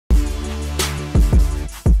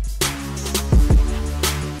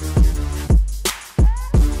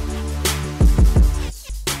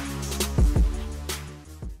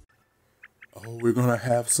we're gonna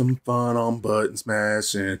have some fun on button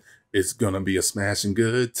smashing. It's gonna be a smashing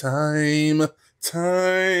good time.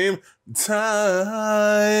 Time.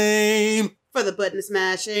 For the button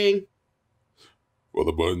smashing. For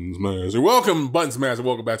the button smashing. Welcome, button smasher.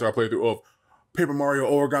 Welcome back to our playthrough of Paper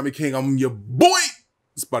Mario Origami King. I'm your boy,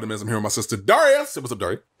 Spider-Man. I'm here with my sister Daria. Say what's up,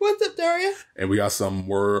 Daria? What's up, Daria? And we got some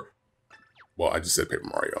more. Well, I just said Paper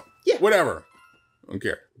Mario. Yeah. Whatever. I don't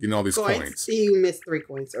care. Getting all these coins. You missed 3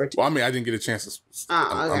 coins or 2. Well, I mean, I didn't get a chance to.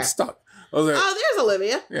 Okay. I'm stuck. I was like, oh, there's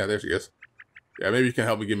Olivia. Yeah, there she is. Yeah, maybe you can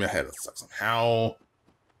help me get me ahead of somehow.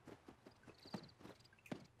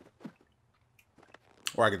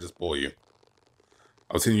 Or I could just pull you.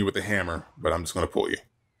 I was hitting you with the hammer, but I'm just going to pull you.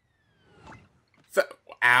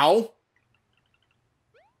 Ow!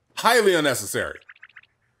 Highly unnecessary.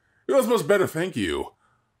 It was much better, thank you.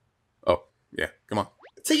 Oh, yeah, come on.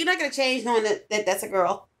 So you're not going to change knowing that that's a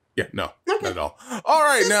girl? Yeah, no, okay. Not at all. All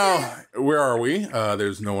right, now, where are we?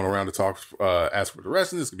 There's no one around to talk, ask for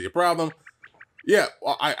directions. This could be a problem. Yeah,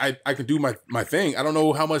 well, I can do my thing. I don't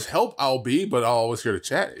know how much help I'll be, but I'll always here to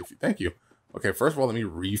chat. Thank you. Okay, first of all, let me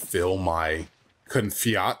refill my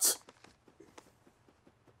confiat.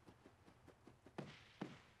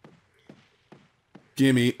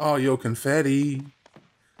 Gimme all your confetti.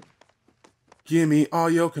 Gimme all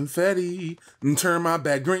your confetti. And turn my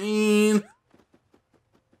back green.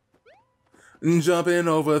 And jumping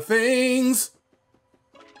over things.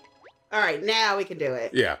 All right, now we can do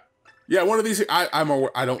it. Yeah. Yeah, one of these I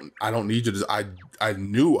don't need you to I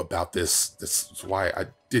knew about this. This is why I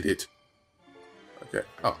did it. Okay.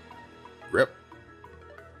 Oh. Rip.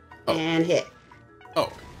 Oh. And hit.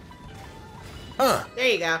 Oh. There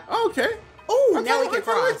you go. Okay. Oh, now we can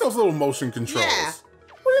cross. I like those little motion controls. Yeah.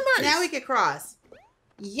 Pretty nice. Now we can cross.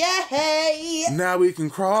 Yay! Now we can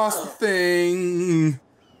cross the thing.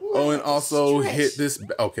 Oh, and also hit this.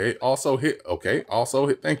 Okay. Also hit. Okay. Also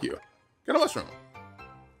hit. Thank you. Get a mushroom.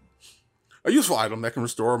 A useful item that can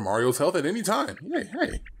restore Mario's health at any time. Hey,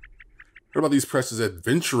 hey. What about these precious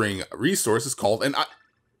adventuring resources called an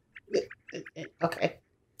Okay.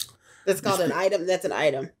 That's called an item. That's an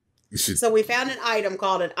item. So we found an item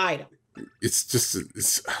called an item. It's just,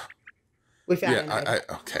 we found an item.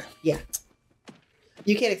 Okay. Yeah.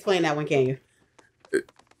 You can't explain that one, can you?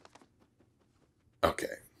 Okay.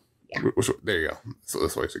 Yeah. There you go. So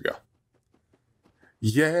this way to go.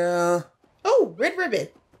 Yeah. Oh, red ribbon.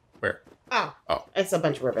 Where? Oh. It's a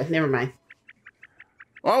bunch of ribbon. Never mind.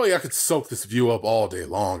 Well, I could soak this view up all day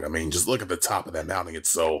long. I mean, just look at the top of that mountain. It's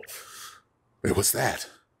so... Wait, what's that?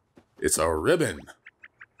 It's a ribbon.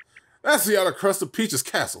 That's the outer crust of Peach's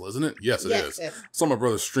castle, isn't it? Yes, it is. Yes. Some of my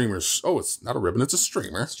brother's streamers... Oh, it's not a ribbon. It's a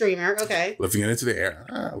streamer. Streamer, okay. Lifting it into the air.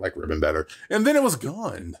 I like ribbon better. And then it was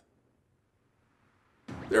gone.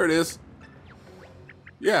 There it is.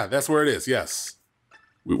 Yeah, that's where it is. Yes.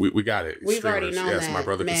 We got it. We've already known that. Yes, my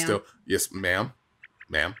brother can still... Yes, ma'am.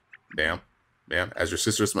 Ma'am. Ma'am. Ma'am, as your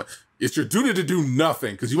sister's... It's your duty to do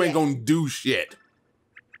nothing, because you ain't gonna do shit.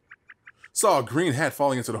 Saw a green hat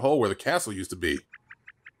falling into the hole where the castle used to be.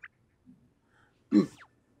 You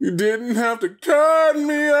didn't have to cut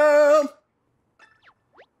me up.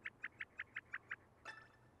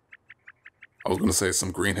 I was gonna say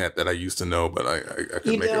some green hat that I used to know, but I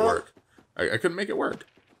couldn't make it work. I couldn't make it work.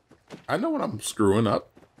 I know when I'm screwing up.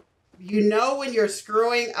 You know when you're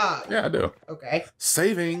screwing up? Yeah, I do. Okay.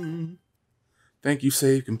 Saving. Thank you,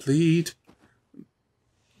 save complete.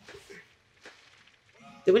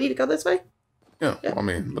 Do we need to go this way? Yeah. Well, I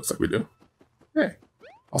mean, looks like we do. Hey.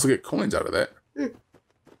 Also get coins out of that.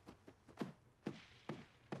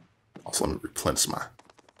 Also, let me replenish my...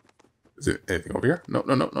 Is there anything over here? No.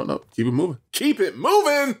 Keep it moving. Keep it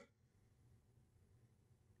moving!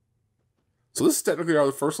 So this is technically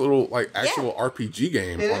our first little, like, actual RPG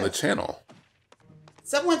game on the channel.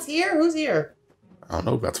 Someone's here? Who's here? I don't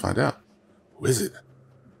know. About to find out. Who is it?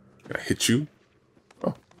 Can I hit you?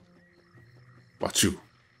 Oh. Watch you.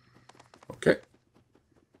 Okay.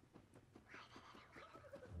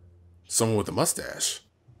 Someone with a mustache.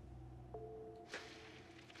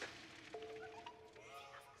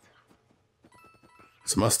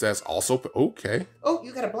 His mustache also... Okay. Oh,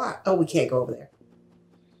 you got a block. Oh, we can't go over there.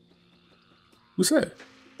 Who said?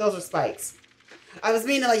 Those are spikes. I was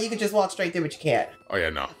meaning like you could just walk straight through, but you can't. Oh, yeah,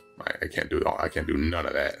 no. I can't do it all. I can't do none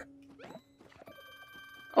of that.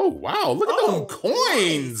 Oh, wow. Look at those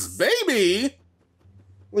coins, baby.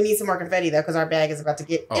 We need some more confetti, though, because our bag is about to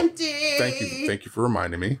get empty. Thank you. Thank you for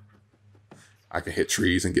reminding me. I can hit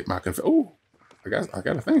trees and get my confetti. Oh, I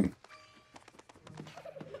got a thing.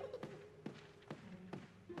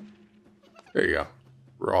 There you go.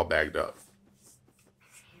 We're all bagged up.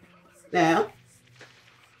 Now.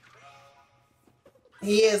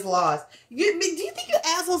 He is lost. Do you think you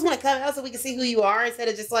assholes want to come out so we can see who you are instead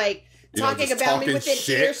of just like talking about me within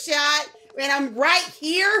earshot? Man, I'm right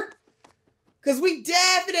here. Because we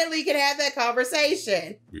definitely can have that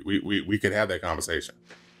conversation. We could have that conversation.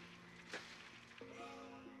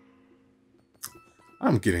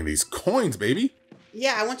 I'm getting these coins, baby.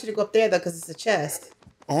 Yeah, I want you to go up there though, because it's a chest.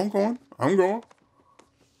 Oh, I'm going. I'm going.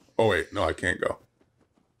 Oh wait, no, I can't go.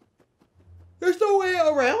 There's no way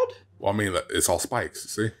around. Well, I mean, it's all spikes,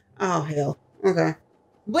 see? Oh, hell. Okay.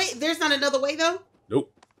 Wait, there's not another way, though?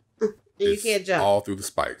 Nope. You can't jump. All through the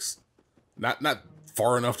spikes. Not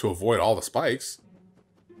far enough to avoid all the spikes.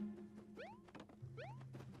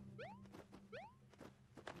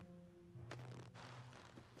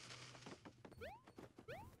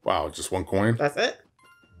 Wow, just one coin? That's it?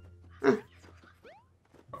 Huh.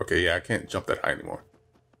 Okay, yeah, I can't jump that high anymore.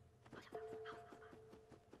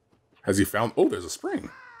 Has he found... Oh, there's a spring.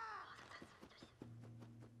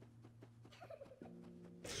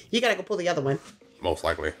 You gotta go pull the other one. Most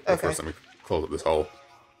likely. Okay. But first, let me close up this hole.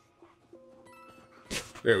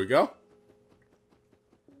 There we go.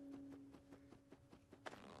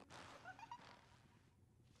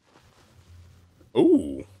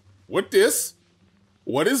 Ooh. What this?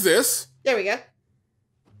 What is this? There we go.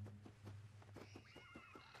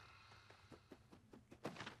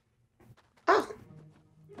 Oh.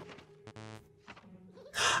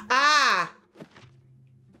 Ah.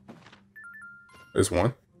 There's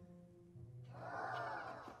one.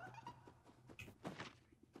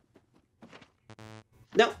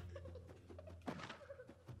 Nope.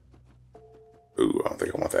 Ooh, I don't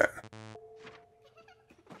think I want that.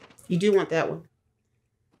 You do want that one.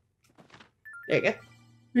 There you go.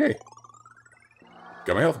 Yay.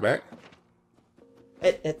 Got my health back.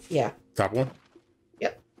 Yeah. Top one.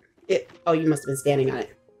 Yep. Oh, you must have been standing on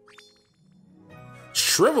it.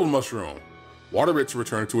 Shriveled mushroom. Water it to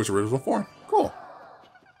return to its original form. Cool.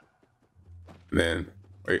 And then,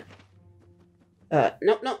 wait.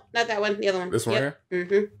 Nope, not that one. The other one. This one here?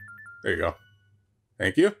 Mm-hmm. There you go.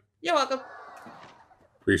 Thank you. You're welcome.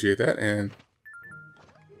 Appreciate that. And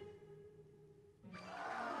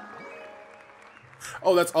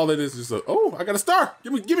oh, that's all it is. Just a, oh, I got a star.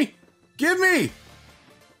 Give me.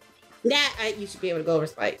 Nah, you should be able to go over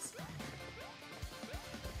spikes.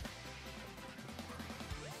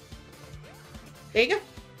 There you go.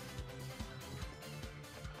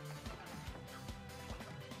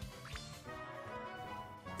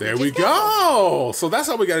 There we go. So that's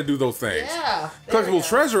how we got to do those things. Yeah. Collectible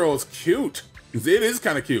treasure is cute. It is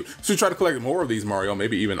kind of cute. So try to collect more of these, Mario.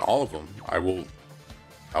 Maybe even all of them. I will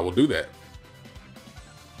do that.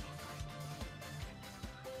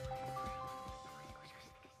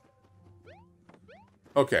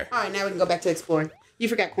 Okay. All right, now we can go back to exploring. You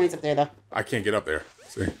forgot coins up there, though. I can't get up there.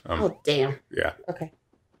 See? Oh, damn. Yeah. Okay.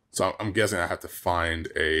 So I'm guessing I have to find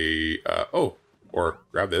a... or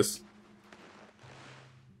grab this.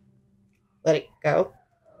 Let it go.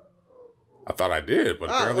 I thought I did, but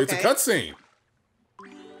apparently okay. it's a cutscene.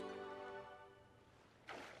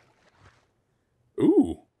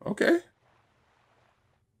 Ooh, okay.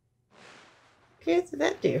 Okay, what did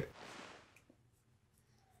that do?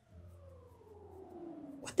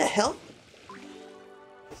 What the hell?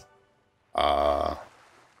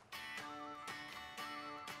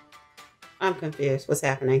 I'm confused. What's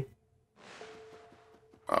happening?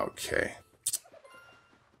 Okay.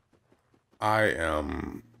 I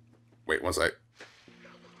am... Wait, one sec.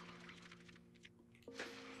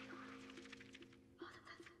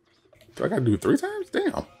 Do I gotta do it 3 times?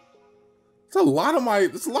 Damn. It's a lot of my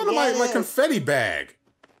my confetti bag.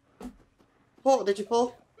 Pull, did you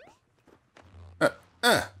pull?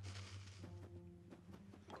 Oh,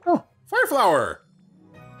 fire flower.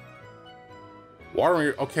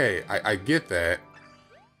 Watering, okay, I get that.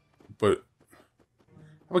 But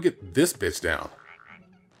how do I get this bitch down?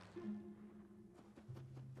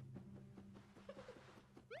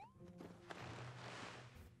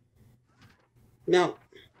 No.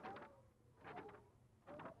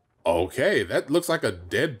 Okay, that looks like a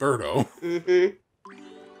dead Birdo. Mm-hmm.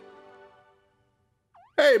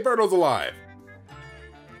 Hey, Birdo's alive.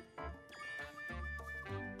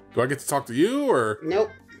 Do I get to talk to you, or?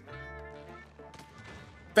 Nope.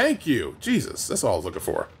 Thank you. Jesus, that's all I was looking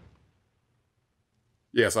for.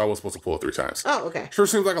 Yes, I was supposed to pull it 3 times. Oh, okay. Sure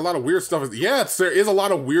seems like a lot of weird stuff. Yes, there is a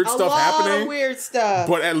lot of weird stuff happening. A lot of weird stuff.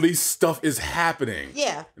 But at least stuff is happening.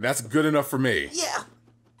 Yeah. And that's good enough for me. Yeah.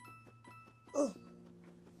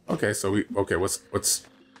 Okay, so what's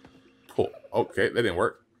pull? Okay, that didn't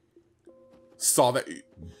work. Saw that.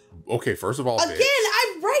 Okay, first of all, again,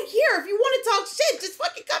 I'm right right here. If you want to talk shit, just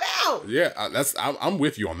fucking come out. Yeah, I'm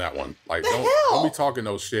with you on that one. Like, don't be talking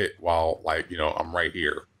no shit while, like, you know, I'm right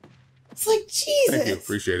here. It's like, Jesus. Thank you.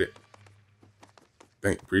 Appreciate it.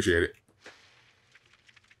 Appreciate it.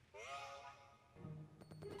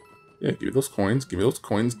 Yeah, give me those coins. Give me those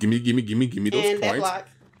coins. Give me those coins. That block.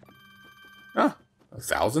 Ah,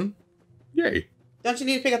 1,000? Yay. Don't you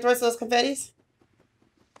need to pick up the rest of those confettis?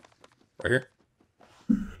 Right here?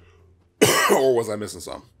 Or was I missing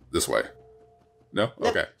some? This way? No? Nope.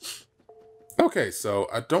 Okay. Okay, so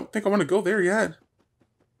I don't think I want to go there yet.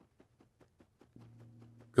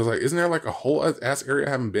 Because, like, isn't there, like, a whole ass area I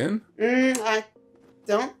haven't been? I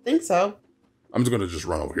don't think so. I'm just going to just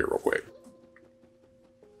run over here real quick.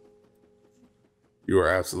 You are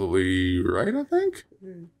absolutely right, I think?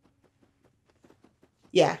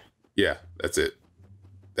 Yeah. Yeah, that's it.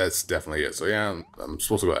 That's definitely it. So, yeah, I'm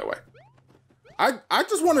supposed to go that way. I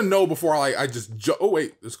just want to know before I just... Oh,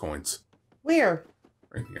 wait. There's coins. Where?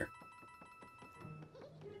 Right here.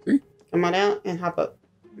 See? Come on out and hop up.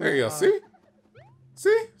 There you go. See?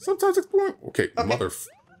 See? Sometimes exploring... Okay, okay.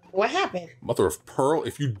 What happened? Mother of pearl,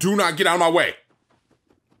 if you do not get out of my way.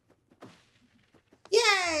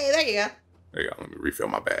 Yay! There you go. There you go. Let me refill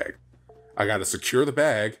my bag. I got to secure the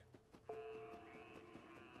bag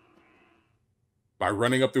by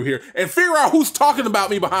running up through here and figure out who's talking about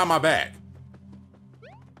me behind my back.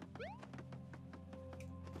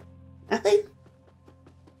 Nothing?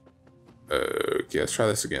 Okay, let's try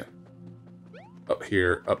this again. Up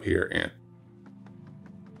here, and...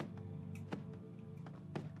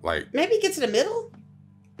 Like... Maybe get to the middle?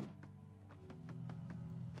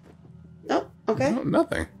 Nope. Okay. No,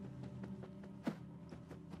 nothing.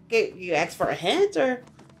 Okay, you asked for a hint, or?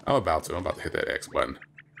 I'm about to hit that X button.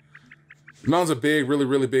 The mountains are big, really,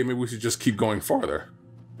 really big. Maybe we should just keep going farther.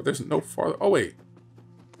 But there's no farther. Oh, wait.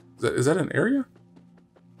 Is that an area?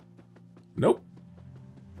 Nope.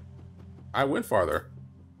 I went farther.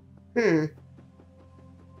 Yeah,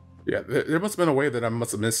 there must have been a way that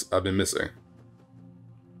I've been missing.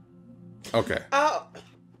 Okay. Oh.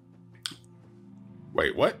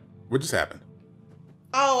 Wait, what? What just happened?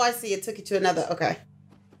 Oh, I see. It took you to another. Okay.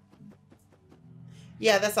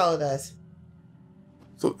 Yeah, that's all it does.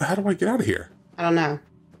 So how do I get out of here? I don't know.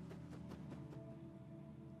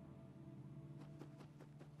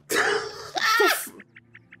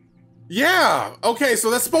 Yeah. Okay,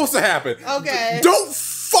 so that's supposed to happen. Okay. Don't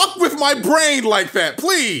fuck with my brain like that,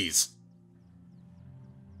 please.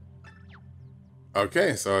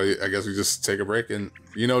 Okay, so I guess we just take a break and,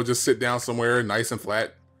 you know, just sit down somewhere nice and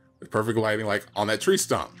flat with perfect lighting, like on that tree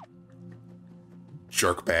stump.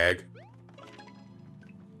 Jerk bag.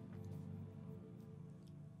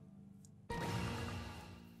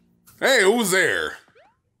 Hey, who's there?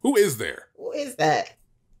 Who is there? Who is that?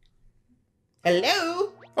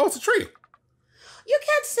 Hello? Oh, it's a tree. You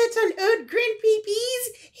can't sit on old grandpappy's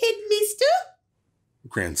head, mister.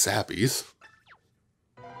 Grand Sappies.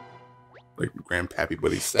 Like grandpappy,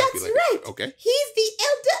 but he's sappy. That's like, right. Okay. He's the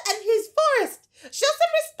elder in his forest. Show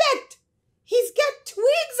some respect. He's got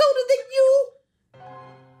twigs older than you.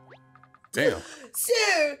 Damn.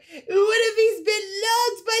 Sir, what if he's been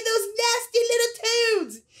logged by those nasty little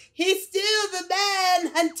toads? He's still the man,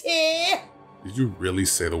 Hunty. Did you really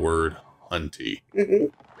say the word hunty? Mm-hmm.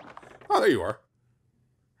 Oh, there you are.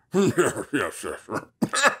 Yes.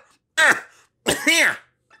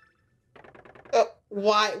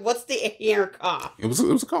 Why? What's the ear cough? It was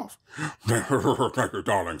a cough. Thank you,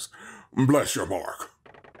 darlings. Bless your mark.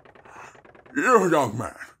 You, young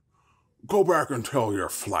man, go back and tell your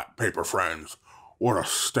flat paper friends what a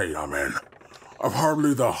state I'm in. I've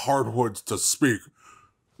hardly the hardwoods to speak,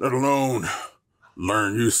 let alone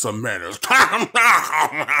learn you some manners.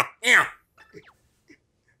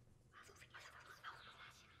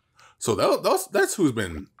 So that's who's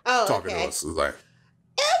been talking to us. It's like,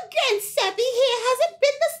 oh, Grand Sappy here hasn't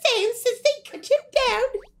been the same since they cut him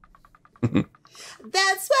down.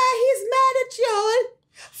 That's why he's mad at y'all.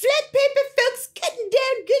 Flat paper folks cutting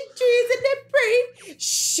down good trees in their brain.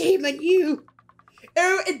 Shame on you.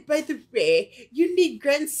 Oh, and by the way, you need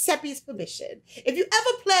Grand Sappy's permission if you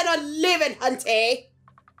ever plan on living, Hunty.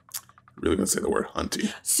 Really gonna say the word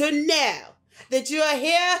hunty. So now that you are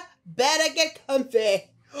here, better get comfy.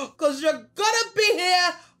 Because you're gonna be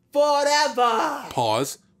here forever.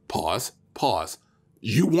 Pause.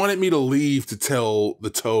 You wanted me to leave to tell the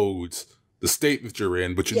toads the state that you're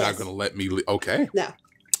in, but you're not gonna let me leave. Okay. No.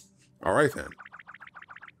 All right, then.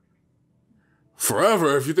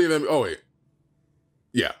 Forever, if you think that... Oh, wait.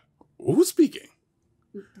 Yeah. Who's speaking?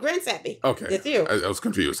 Grand Sappy. Okay. It's you. I was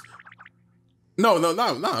confused. No.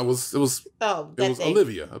 It was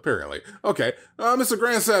Olivia, apparently. Okay. Mr.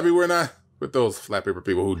 Grandsappy, we're not with those flat paper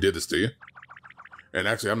people who did this to you. And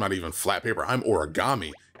actually, I'm not even flat paper. I'm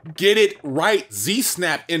origami. Get it right,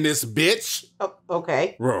 Z-Snap in this bitch. Oh,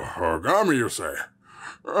 okay. Origami, you say?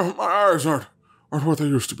 My eyes aren't what they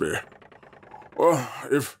used to be. Well,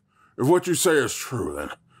 if what you say is true, then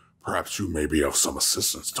perhaps you may be of some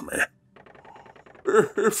assistance to me.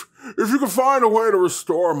 If you can find a way to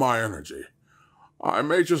restore my energy, I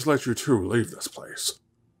may just let you two leave this place.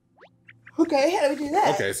 Okay, how do we do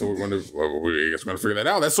that? Okay, so I guess we're gonna figure that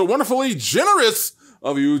out. That's so wonderfully generous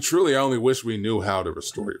of you. Truly, I only wish we knew how to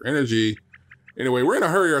restore your energy. Anyway, we're in a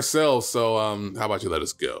hurry ourselves, so how about you let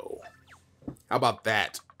us go? How about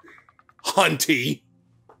that, Hunty?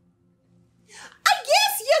 I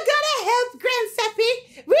guess you're gonna help,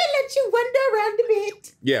 Grandsappy. We'll let you wander around a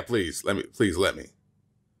bit. Yeah, please let me.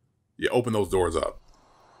 Yeah, open those doors up.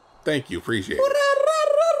 Thank you, appreciate it.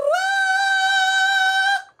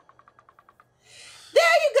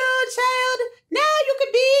 There you go, child. Now you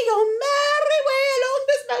can be your merry way along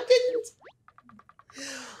this mountain.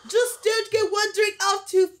 Just don't go wandering off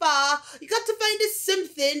too far. You got to find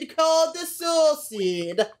something called the soul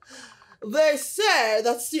seed. They say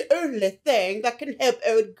that's the only thing that can help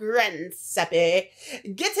old Grandsappy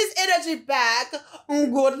get his energy back.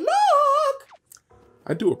 Good luck.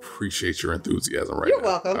 I do appreciate your enthusiasm right now. You're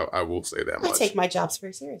welcome. I will say that much. I take my jobs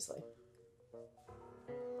very seriously.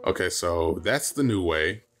 Okay, so that's the new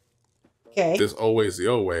way. Okay. There's always the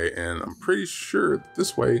old way, and I'm pretty sure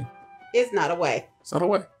this way is not a way. It's not a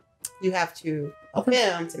way. You have to help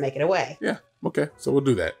him to make it a way. Yeah, okay, so we'll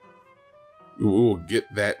do that. We will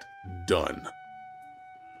get that done.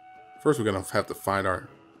 First, we're gonna have to find our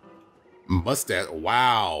mustache.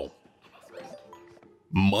 Wow.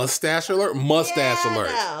 Mustache alert? Mustache alert.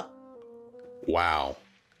 No. Wow.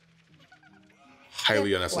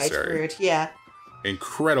 Highly unnecessary. Quite rude, yeah.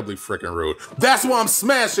 Incredibly freaking rude. That's why I'm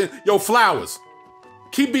smashing your flowers.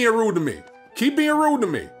 Keep being rude to me. Keep being rude to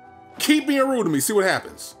me. Keep being rude to me. See what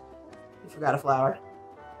happens. You forgot a flower.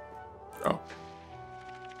 Oh.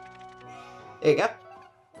 There you go.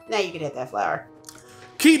 Now you can hit that flower.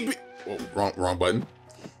 Oh, wrong button.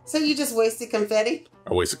 So you just wasted confetti?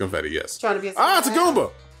 I wasted confetti, yes. Trying to be a it's a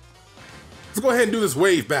Goomba. Let's go ahead and do this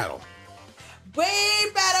wave battle.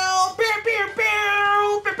 Wave battle! Pew, pew,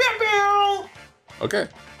 pew, pew, pew, pew. Okay.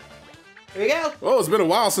 Here we go. Well, it's been a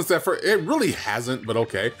while since that first. It really hasn't, but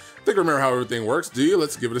okay. I think I remember how everything works. Do you?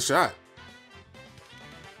 Let's give it a shot.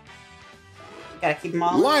 Gotta keep them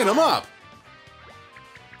all. Line them up.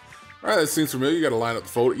 All right, that seems familiar. You gotta line up the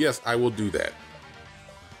photo. Yes, I will do that.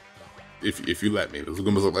 If you let me. Those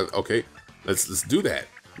Goombas look like, okay, let's do that.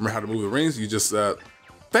 Remember how to move the rings? You just,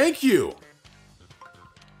 thank you.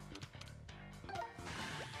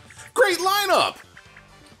 Great lineup.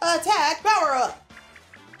 Attack, power up.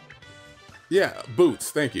 Yeah,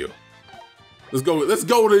 boots, thank you. Let's go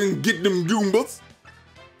and get them Goombas.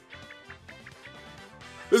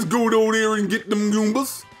 Let's go over there and get them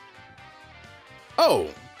Goombas. Oh,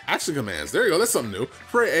 action commands. There you go. That's something new.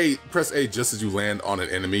 Press A just as you land on an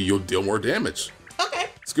enemy. You'll deal more damage. Okay.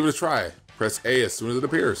 Let's give it a try. Press A as soon as it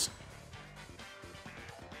appears.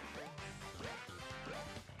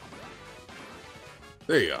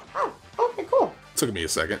 There you go. Oh, okay, cool. Took me a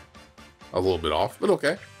second. A little bit off, but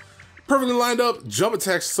okay. Perfectly lined up. Jump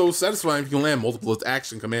attacks so satisfying. If you can land multiple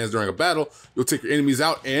action commands during a battle, you'll take your enemies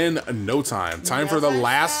out in no time. Time for the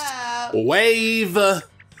last wave.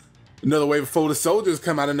 Another wave of photo soldiers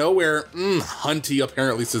come out of nowhere. Hunty,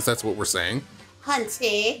 apparently, since that's what we're saying.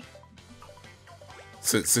 Hunty.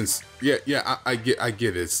 Since yeah, I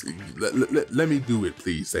get it. Let me do it,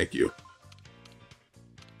 please. Thank you.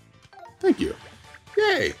 Thank you.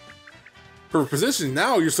 Yay. For position,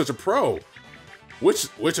 now you're such a pro. Which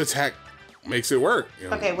attack makes it work? You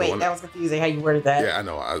know, okay, wait, that was confusing how you worded that. Yeah, I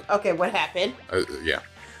know. Okay, what happened? Yeah.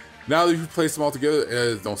 Now that you've placed them all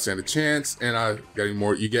together, don't stand a chance. And I got any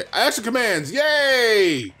more. You get action commands.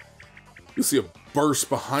 Yay! You'll see a burst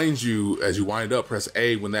behind you as you wind up. Press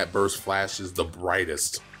A when that burst flashes the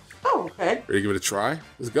brightest. Oh, okay. Ready to give it a try?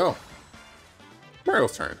 Let's go.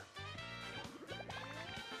 Mario's turn.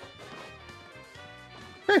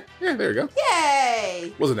 Hey, yeah, there you go.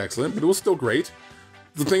 Yay! Wasn't excellent, but it was still great.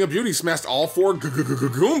 The thing of beauty smashed all 4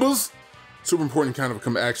 Goombas. Super important kind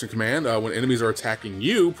of action command. When enemies are attacking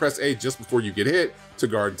you, press A just before you get hit to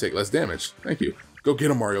guard and take less damage. Thank you. Go get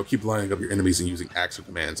them, Mario. Keep lining up your enemies and using action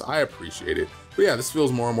commands. I appreciate it. But yeah, this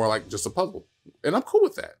feels more and more like just a puzzle. And I'm cool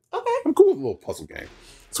with that. Okay. I'm cool with a little puzzle game.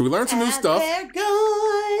 So we learned some new stuff. They're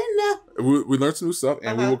gone. We learned some new stuff,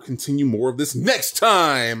 and we will continue more of this next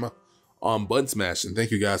time on button smashing.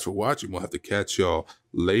 Thank you guys for watching. We'll have to catch y'all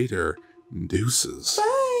later. Deuces.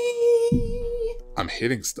 Bye. I'm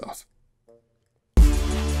hitting stuff.